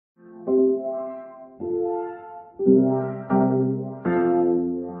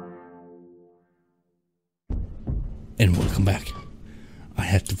And welcome back. I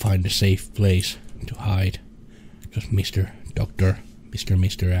had to find a safe place to hide because Mr.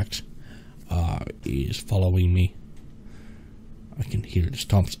 X is following me. I can hear the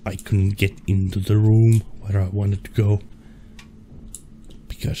stomps. I couldn't get into the room where I wanted to go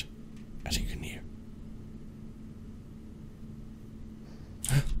because, as you can hear,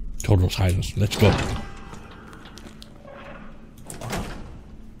 total silence. Let's go.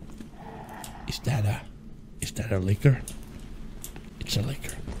 Is that a liquor? It's a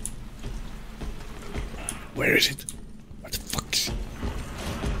liquor. Where is it? What the fuck?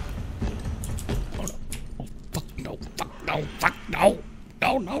 Oh no. Oh fuck no. Fuck no. Fuck no.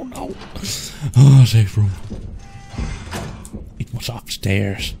 No. Oh, safe room. It was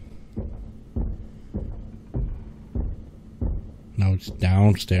upstairs. Now it's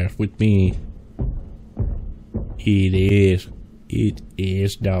downstairs with me. It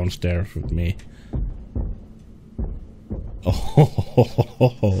is downstairs with me.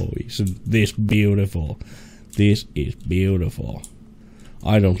 Oh, isn't this beautiful? This is beautiful.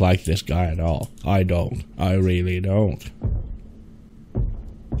 I don't like this guy at all. I don't. I really don't.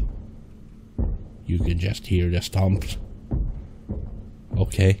 You can just hear the stomps.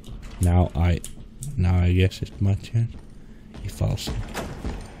 Okay, now I guess it's my chance. If I'll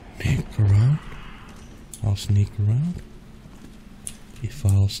sneak around, I'll sneak around. If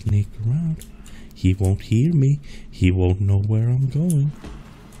I'll sneak around, he won't hear me. He won't know where I'm going.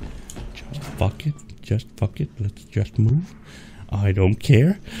 Just fuck it. Just fuck it. Let's just move. I don't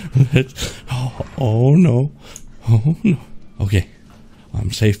care. Oh no. Oh no. Okay.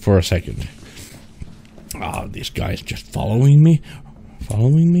 I'm safe for a second. Ah, this guy's just following me.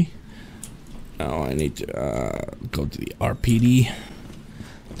 Following me. Now I need to go to the RPD.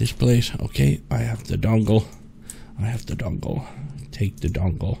 This place. Okay. I have the dongle. Take the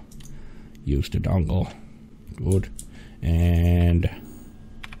dongle. Use the dongle. Good. And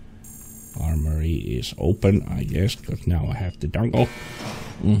armory is open, I guess, because now I have the dongle.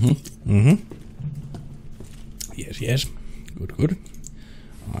 Yes. Good.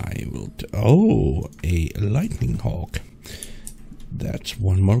 I will. Oh, a lightning hawk. That's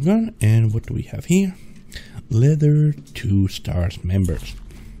one more gun. And what do we have here? Leather 2 stars members.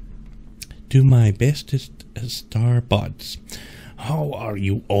 To my bestest star buds. How are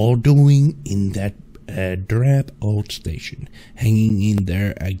you all doing in that drab old station, hanging in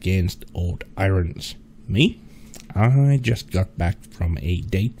there against old irons? Me? I just got back from a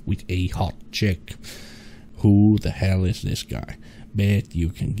date with a hot chick. Who the hell is this guy? Bet you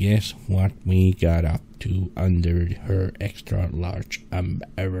can guess what we got up to under her extra large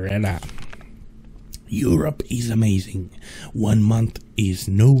umbrella. Europe is amazing. 1 month is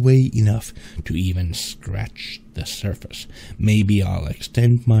no way enough to even scratch the surface. Maybe I'll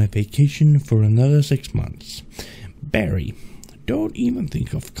extend my vacation for another 6 months. Barry, don't even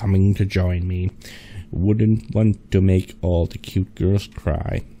think of coming to join me. Wouldn't want to make all the cute girls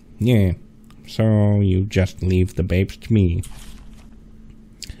cry. Yeah, so you just leave the babes to me.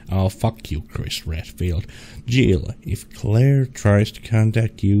 Oh, fuck you, Chris Redfield. Jill, if Claire tries to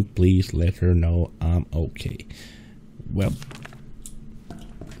contact you, please let her know I'm okay. Well,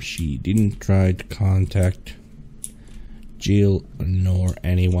 she didn't try to contact Jill nor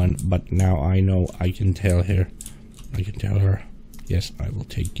anyone, but now I know I can tell her. Yes, I will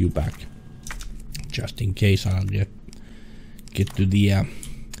take you back. Just in case I'll get to the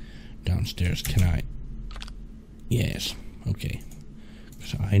downstairs. Can I? Yes, okay.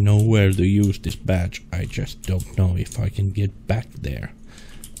 So I know where to use this badge. I just don't know if I can get back there.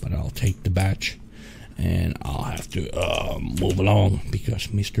 But I'll take the badge. And I'll have to move along. Because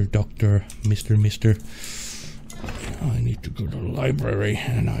Mr. I need to go to the library.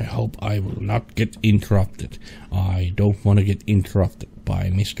 And I hope I will not get interrupted. I don't want to get interrupted by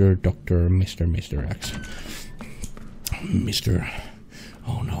Mr. X.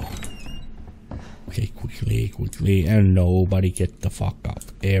 Oh no. Okay, quickly, and nobody get the fuck up.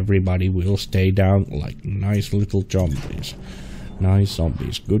 Everybody will stay down like nice little zombies. Nice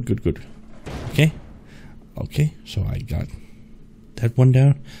zombies. Good. Okay, so I got that one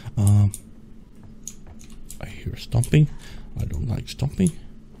down. I hear stomping. I don't like stomping.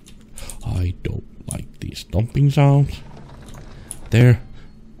 I don't like these stomping sounds. There.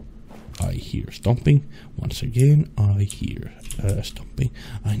 I hear stomping. Once again, I hear stomping.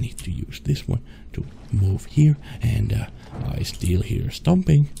 I need to use this one to move here, and I still hear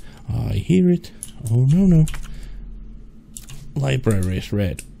stomping. I hear it. Oh no. Library is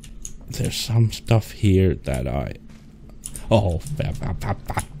red. There's some stuff here that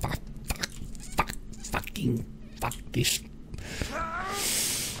fuck this.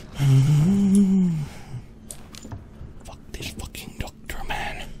 Fuck this fucking doctor,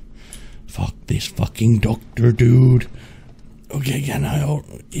 man. Fuck this fucking doctor, dude. Okay, can I?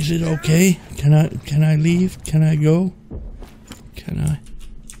 Is it okay? Can I leave? Can I go? Can I?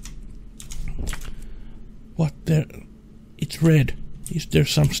 What there? It's red. Is there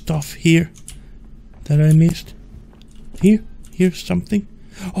some stuff here that I missed? Here? Here's something.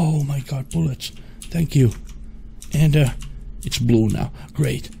 Oh my god, bullets. Thank you. And it's blue now.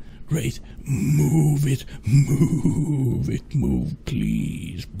 Great. Great. Move it. Move it. Move.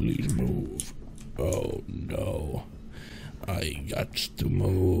 Please. Please move. Oh no. I got to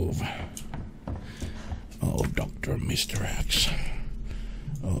move. Oh, Dr. Mr. X.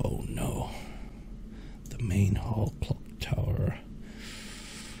 Oh no. The main hall clock tower.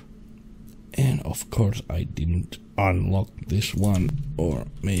 And of course I didn't unlock this one. Or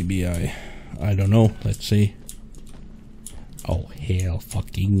maybe I don't know. Let's see. Oh, hell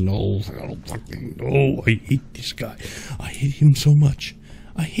fucking no. Hell fucking no. I hate this guy. I hate him so much.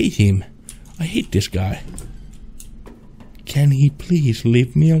 I hate him. I hate this guy. Can he please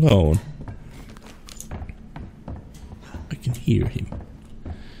leave me alone? I can hear him.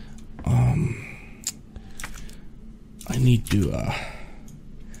 I need to,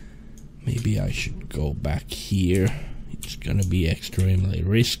 maybe I should go back here. It's gonna be extremely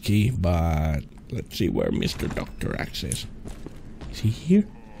risky, but let's see where Mr. Dr. X is. Is he here?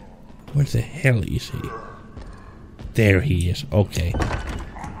 Where the hell is he? There he is. Okay.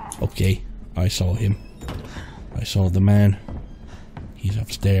 Okay, I saw him. I saw the man. He's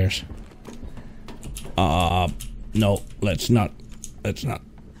upstairs. No, let's not.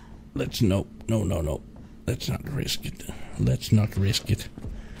 No. Let's not risk it. Let's not risk it.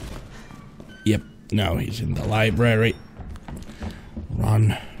 Yep, now he's in the library.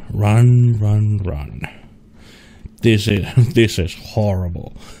 Run. This is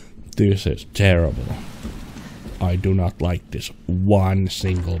horrible. This is terrible. I do not like this one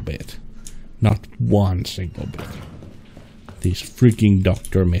single bit. Not one single bit. This freaking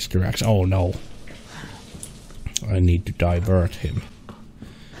Dr. Mr. X. Oh no. I need to divert him.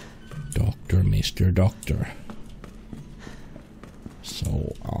 Dr. Mr. Doctor.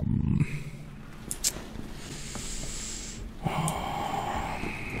 So,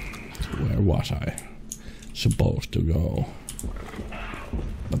 where was I supposed to go?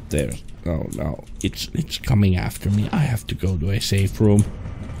 But there's, oh no, it's coming after me. I have to go to a safe room.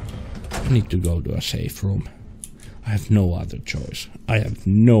 I need to go to a safe room. I have no other choice. I have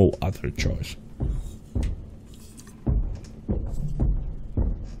no other choice.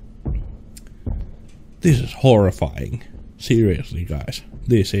 This is horrifying. Seriously, guys.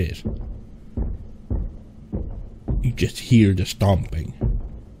 This is. You just hear the stomping.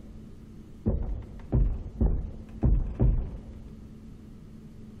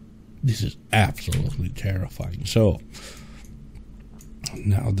 This is absolutely terrifying. So,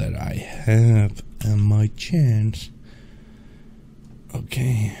 now that I have my chance.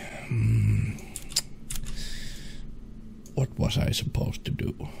 Okay. What was I supposed to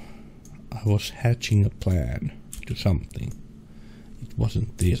do? I was hatching a plan to something. It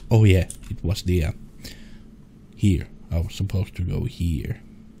wasn't this. Oh yeah, it was the here. I was supposed to go here.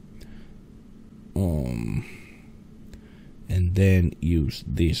 And then use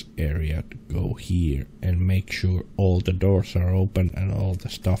this area to go here and make sure all the doors are open and all the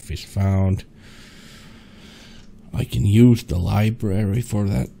stuff is found. I can use the library for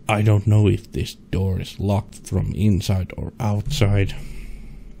that. I don't know if this door is locked from inside or outside.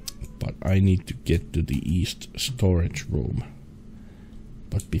 But I need to get to the east storage room.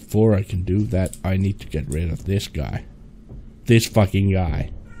 But before I can do that, I need to get rid of this guy. This fucking guy.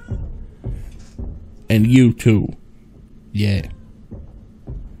 And you too. Yeah.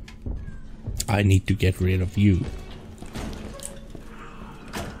 I need to get rid of you.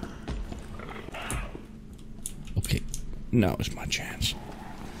 Okay, now is my chance.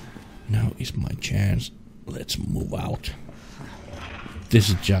 Now is my chance. Let's move out. This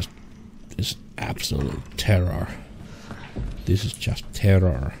is just... this absolute terror. This is just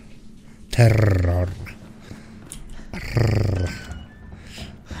terror. Terror.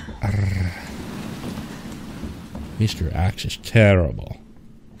 Mr. X is terrible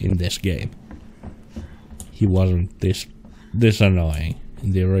in this game. He wasn't this annoying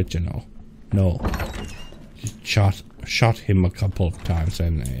in the original. No. Just shot him a couple of times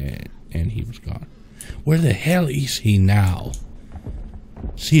and he was gone. Where the hell is he now?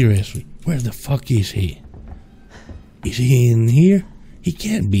 Seriously, where the fuck is he? Is he in here? He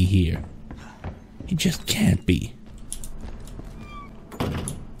can't be here. He just can't be.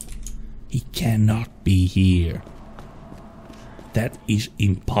 He cannot be here. That is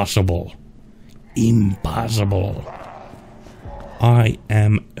impossible. Impossible. I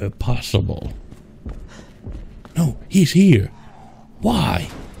am impossible. No, he's here. Why?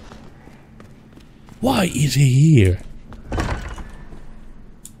 Why is he here?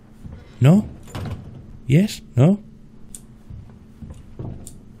 No? Yes? No?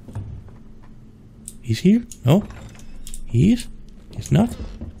 He's here? No? He is? He's not?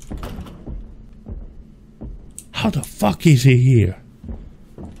 How the fuck is he here?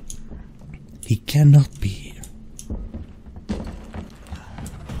 He cannot be here.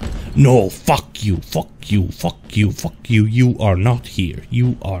 No, fuck you, fuck you, fuck you, fuck you. You are not here.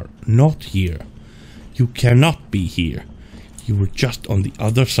 You are not here. You cannot be here. You were just on the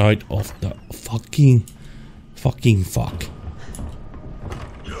other side of the fucking fuck.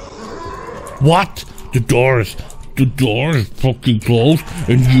 What? The door is fucking closed,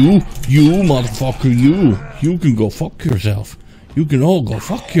 and you motherfucker, you can go fuck yourself. You can all go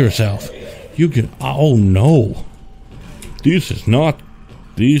fuck yourself. You can, oh no. This is not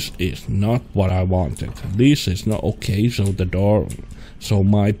what I wanted. This is not, okay, so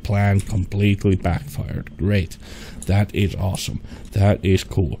my plan completely backfired. Great. That is awesome. That is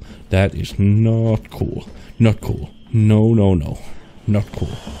cool. That is not cool. Not cool. No. Not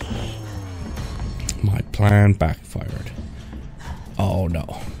cool. My plan backfired. Oh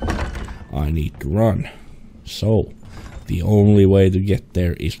no. I need to run. So, the only way to get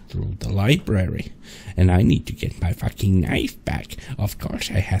there is through the library. And I need to get my fucking knife back. Of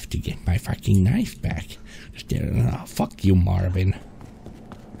course I have to get my fucking knife back. Fuck you, Marvin.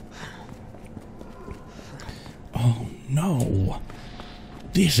 Oh no.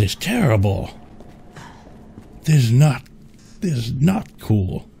 This is terrible. This is not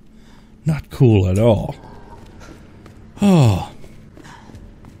cool. Not cool at all. Oh.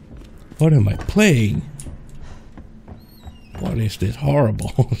 What am I playing? What is this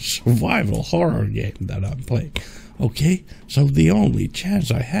horrible survival horror game that I'm playing? Okay, so the only chance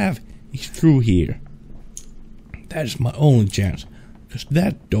I have is through here. That is my only chance. Because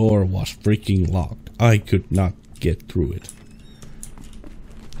that door was freaking locked. I could not get through it.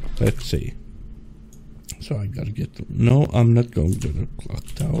 Let's see. So I gotta get through. No, I'm not going to the clock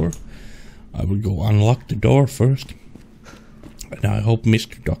tower. I will go unlock the door first. And I hope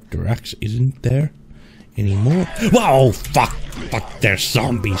Mr. Dr. X isn't there anymore. Whoa, fuck, there's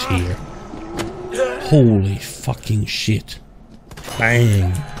zombies here. Holy fucking shit.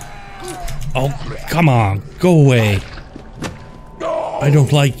 Bang. Oh, come on, go away. I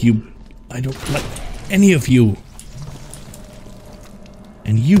don't like you. I don't like any of you.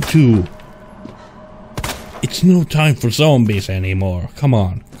 And you too. It's no time for zombies anymore. Come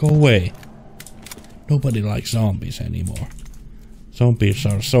on, go away. Nobody likes zombies anymore. Zombies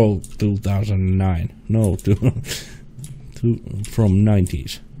are so 2009. No, from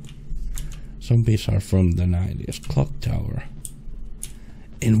 90s. Zombies are from the 90s. Clocktower.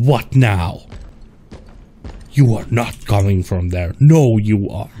 And what now? You are not coming from there. No, you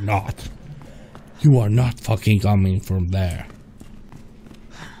are not. You are not fucking coming from there.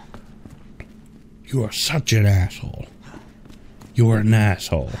 You are such an asshole. You are an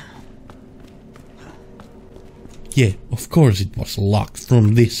asshole. Yeah, of course it was locked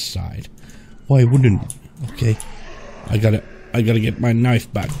from this side. Why wouldn't it? Okay. I gotta get my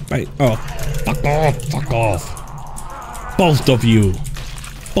knife back. Oh, fuck off, fuck off. Both of you,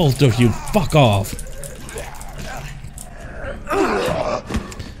 fuck off. I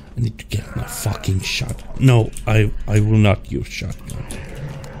need to get my fucking shot. No, I will not use shotgun.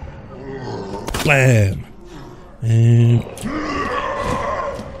 Blam! And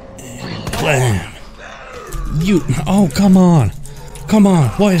blam! You, oh, come on,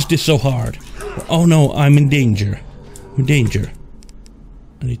 why is this so hard? Oh no, I'm in danger. I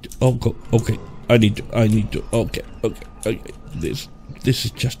need to, oh, go, okay, I need to, okay, this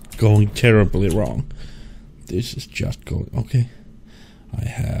is just going terribly wrong. This is just going, okay. I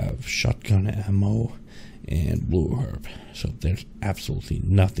have shotgun ammo and blue herb, so there's absolutely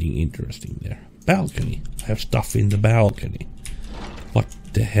nothing interesting there. Balcony, I have stuff in the balcony. What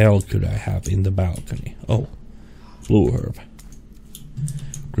the hell could I have in the balcony? Oh, blue herb.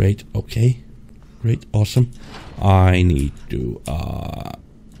 Great, okay. Great, awesome. I need to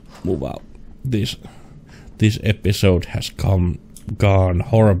move out. This episode has gone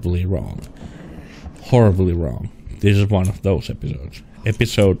horribly wrong. Horribly wrong. This is one of those episodes.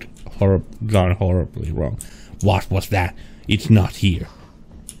 Gone horribly wrong. What was that? It's not here.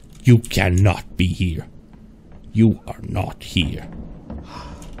 You cannot be here. You are not here.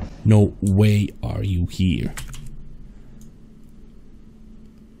 No way are you here.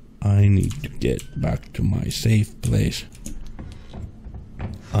 I need to get back to my safe place.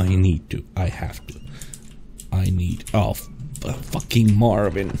 I need to. I have to. I need. Oh, fucking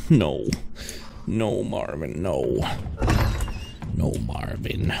Marvin. No. No, Marvin. No. No,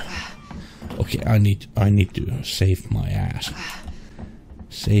 Marvin. Okay, I need to save my ass.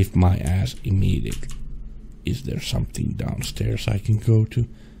 Save my ass immediately. Is there something downstairs I can go to?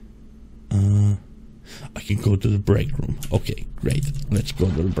 I can go to the break room. Okay, great. Let's go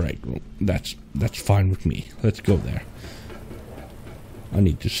to the break room. That's fine with me. Let's go there. I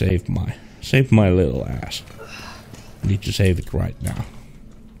need to save my little ass. I need to save it right now.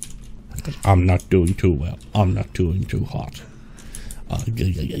 Because I'm not doing too well. I'm not doing too hot. I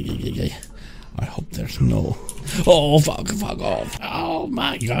hope there's no. Oh, fuck off. Oh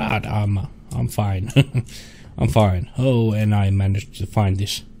my god. I'm fine. I'm fine. Oh, and I managed to find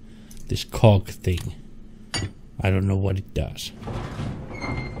this cog thing. I don't know what it does.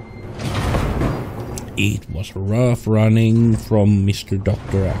 It was rough running from Mr.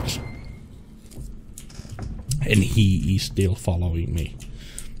 Dr. X. And he is still following me.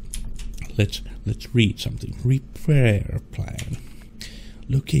 Let's read something. Repair plan.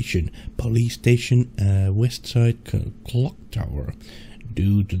 Location: police station, west side Clocktower.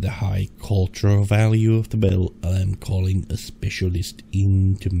 Due to the high cultural value of the bell, I'm calling a specialist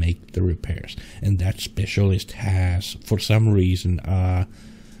in to make the repairs. And that specialist has, for some reason,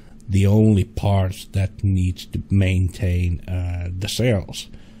 the only parts that needs to maintain the cells,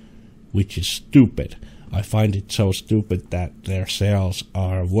 which is stupid. I find it so stupid that their cells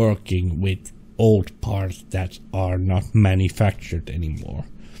are working with old parts that are not manufactured anymore.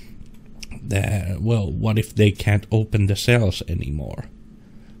 Well, what if they can't open the cells anymore?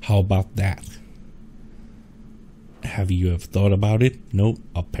 How about that? Have you ever thought about it? Nope,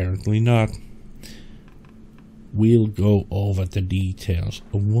 apparently not. We'll go over the details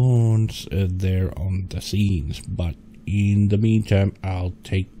once they're on the scenes, but in the meantime, I'll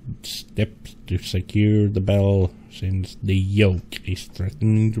take steps to secure the bell since the yoke is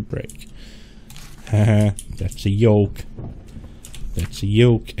threatening to break. Haha, that's a yoke. That's a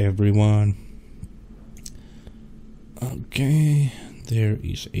yoke, everyone. Okay, there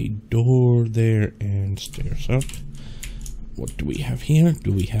is a door there and stairs up. What do we have here?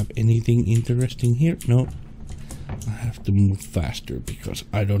 Do we have anything interesting here? No. I have to move faster because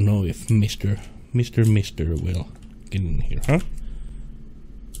I don't know if Mr. will get in here, huh?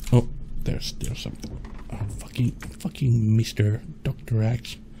 Oh, there's still something. Oh, fucking Mr. Dr.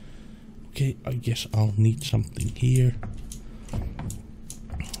 Axe. Okay, I guess I'll need something here.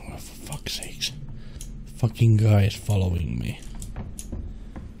 Oh, for fuck's sakes. Fucking guy is following me.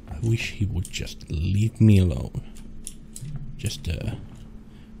 I wish he would just leave me alone. Just,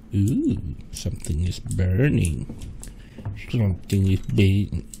 ooh, something is burning. Something is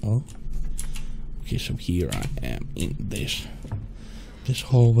burning. Oh. Okay, so here I am in this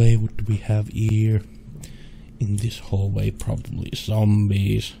hallway. What do we have here? In this hallway, probably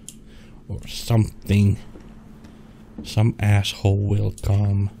zombies or something. Some asshole will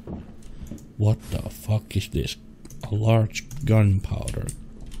come. What the fuck is this? A large gunpowder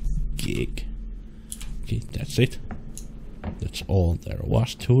gig. Okay, that's it. That's all there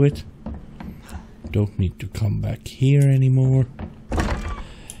was to it. Don't need to come back here anymore.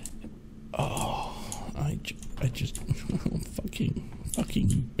 Oh, I just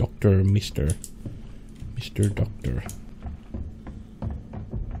fucking Doctor, Mr. Doctor.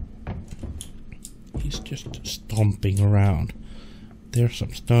 He's just stomping around. There's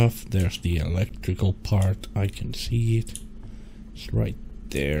some stuff. There's the electrical part. I can see it. It's right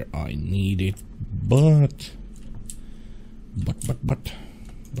there. I need it, but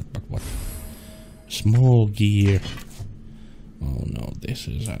what? Small gear. Oh no, this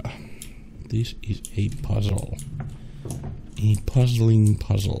is a puzzle. A puzzling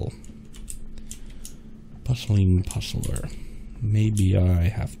puzzle. Puzzling puzzler. Maybe I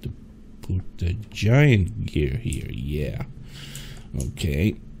have to put the giant gear here. Yeah.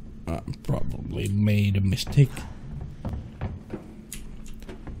 Okay. I probably made a mistake.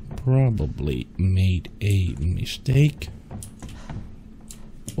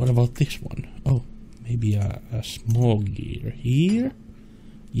 What about this one? Oh, maybe a small gear here?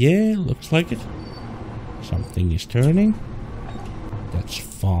 Yeah, looks like it. Something is turning. That's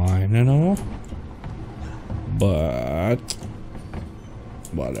fine and all. But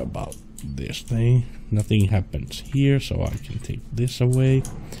what about this thing? Nothing happens here, so I can take this away.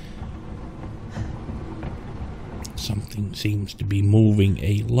 Something seems to be moving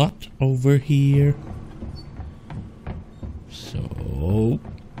a lot over here. So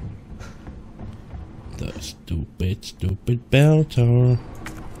the stupid bell tower.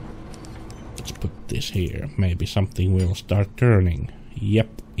 Let's put this here. Maybe something will start turning.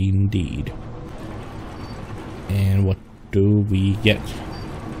 Yep, indeed. And what do we get?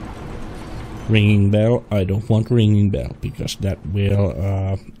 Ringing bell? I don't want ringing bell because that will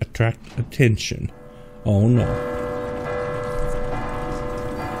attract attention. Oh no.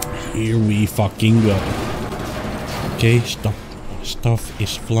 Here we fucking go. Okay, stuff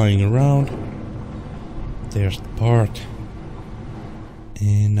is flying around. There's the part.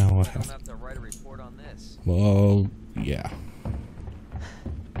 And now I have to write a report on this. Well, yeah.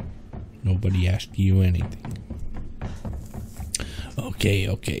 Nobody asked you anything. Okay.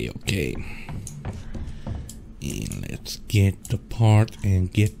 And let's get the part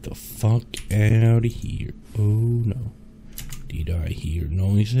and get the fuck out of here. Oh no. Did I hear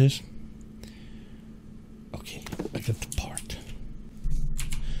noises? Okay, I got the part.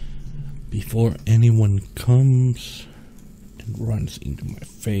 Before anyone comes and runs into my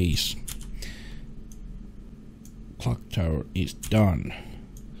face, Clocktower is done.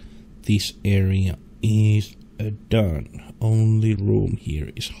 This area is done. Only room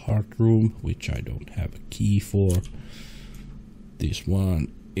here is heart room, which I don't have a key for. This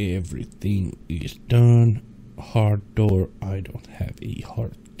one, everything is done. Hard door, I don't have a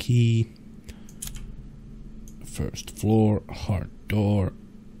hard key. First floor, hard door,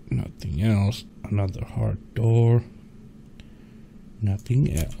 nothing else. Another hard door,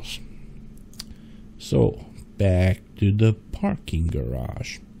 nothing else. So, back to the parking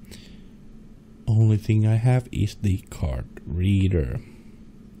garage. Only thing I have is the card reader.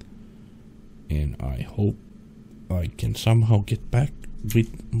 And I hope I can somehow get back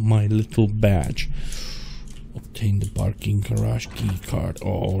with my little badge. Obtain the parking garage key card.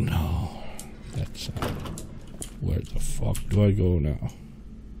 Oh no. That's where the fuck do I go now?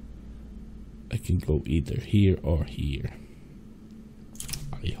 I can go either here or here.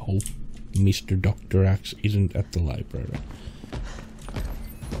 I hope Mr. Dr. Axe isn't at the library.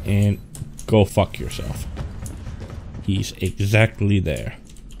 And go fuck yourself. He's exactly there.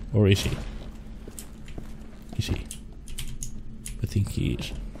 Or is he? Is he? I think he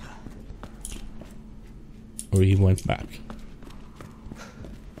is. Or he went back.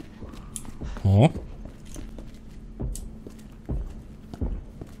 Huh?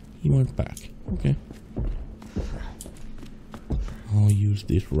 He went back. Okay. I'll use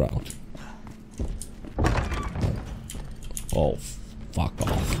this route. Oh, fuck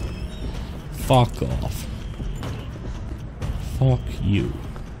off. Fuck off. Fuck you.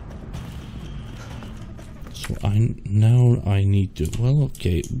 So now I need to, well,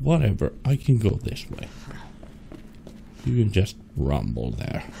 okay, whatever. I can go this way. You can just rumble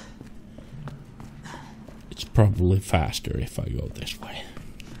there. It's probably faster if I go this way.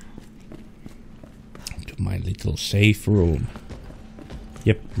 To my little safe room.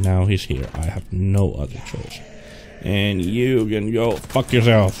 Yep, now he's here. I have no other choice. And you can go fuck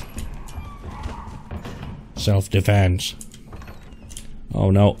yourself. Self-defense.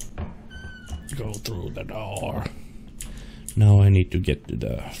 Oh no. Go through the door. Now I need to get to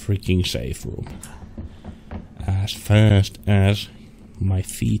the freaking safe room. As fast as my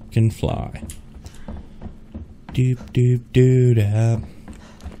feet can fly. Doop doop doo da.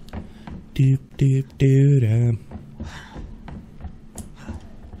 Doop doop doo da.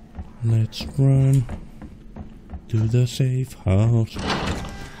 Let's run to the safe house.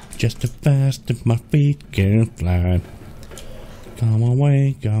 Just as fast as my feet can fly. Come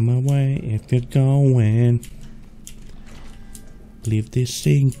away if you're going. Leave this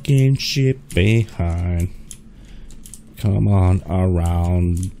sinking ship behind. Come on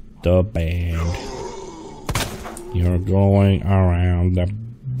around the bend. You're going around the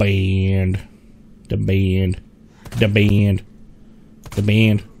bend. The bend. The bend. The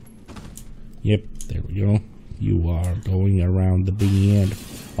bend. Yep, there we go. You are going around the bend.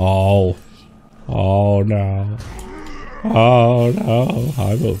 Oh. Oh no. Oh no.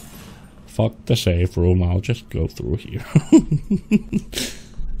 I will fuck the safe room. I'll just go through here.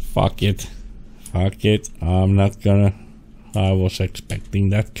 Fuck it. Fuck it. I'm not gonna. I was expecting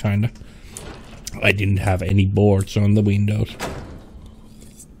that kinda. I didn't have any boards on the windows.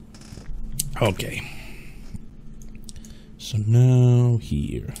 Okay. So now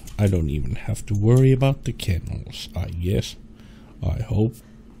here. I don't even have to worry about the kennels, I guess. I hope.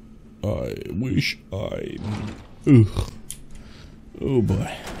 I wish I... Ugh. Oh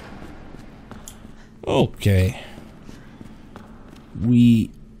boy. Okay.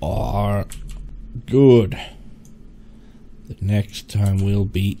 We are good. The next time we'll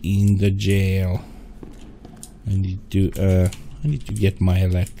be in the jail. I need to get my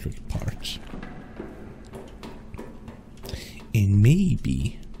electric parts. And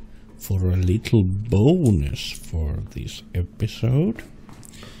maybe for a little bonus for this episode,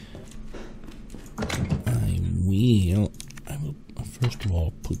 I will first of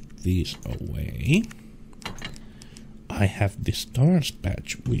all put these away. I have the stars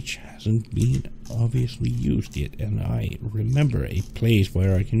patch, which hasn't been obviously used yet, and I remember a place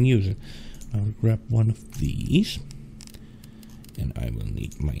where I can use it. I'll grab one of these, and I will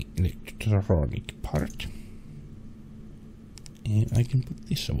need my electronic part, and I can put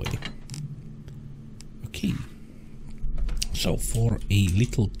this away. Okay, so for a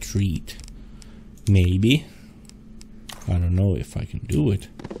little treat, maybe, I don't know if I can do it.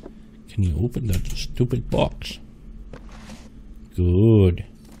 Can you open that stupid box? Good.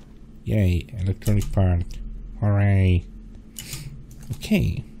 Yay, electronic part. Hooray.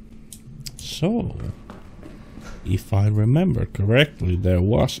 Okay. So, if I remember correctly, there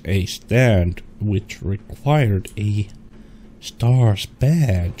was a stand which required a stars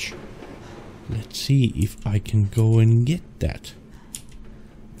badge. Let's see if I can go and get that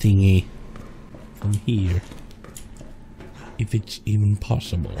thingy from here. If it's even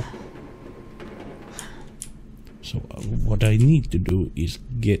possible. So what I need to do is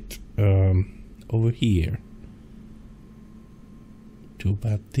get over here. Too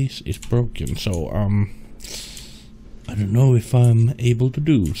bad this is broken, so I don't know if I'm able to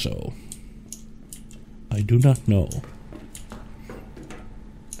do so. I do not know.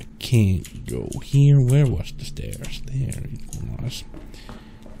 I can't go here. Where was the stairs? There it was.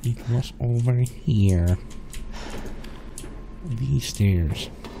 It was over here. These stairs.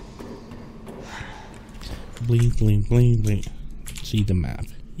 Bling, bling, bling, bling. See the map.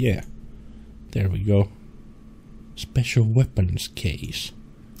 Yeah. There we go. Special weapons case.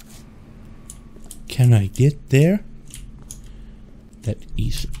 Can I get there? That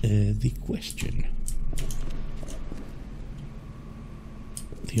is the question.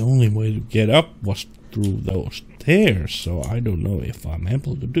 The only way to get up was through those stairs, so I don't know if I'm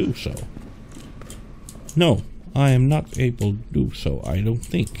able to do so. No, I am not able to do so, I don't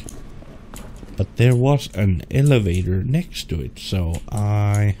think. But there was an elevator next to it, so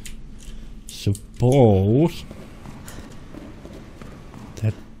I suppose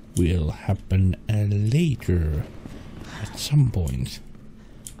that will happen later. At some point,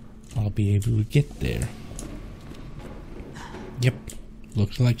 I'll be able to get there. Yep,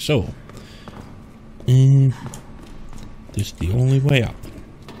 looks like so. And this is the only way up.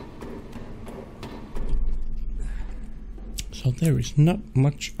 So there is not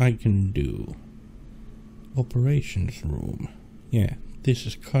much I can do. Operations room. Yeah, this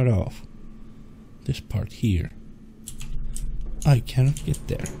is cut off. This part here. I cannot get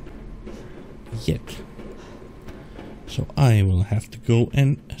there. Yet. So I will have to go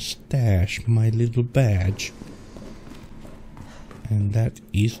and stash my little badge. And that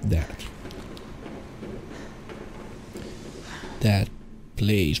is that. That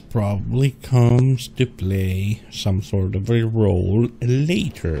place probably comes to play some sort of a role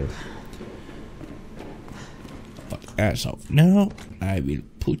later. But as of now, I will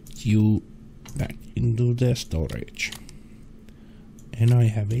put you back into the storage. And I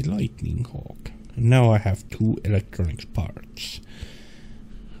have a lightning hawk. And now I have 2 electronics parts.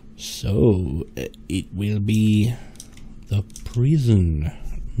 So it will be the prison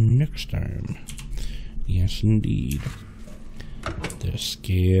next time. Yes, indeed. The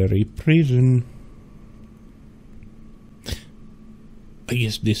scary prison. I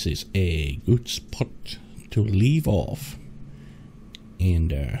guess this is a good spot to leave off.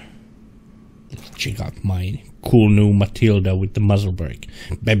 And let's check out my cool new Matilda with the muzzle brake.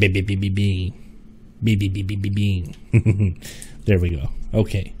 Bing, bing, bing, bing, bing, bing. Bing, bing, bing, bing, bing, bing. There we go.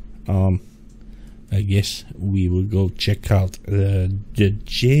 Okay. I guess we will go check out the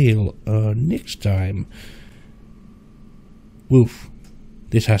jail next time. Woof.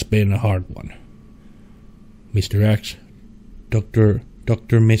 This has been a hard one. Mr. X, Dr.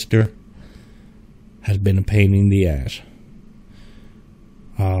 Mister, has been a pain in the ass.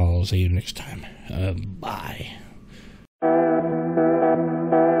 I'll see you next time. Bye.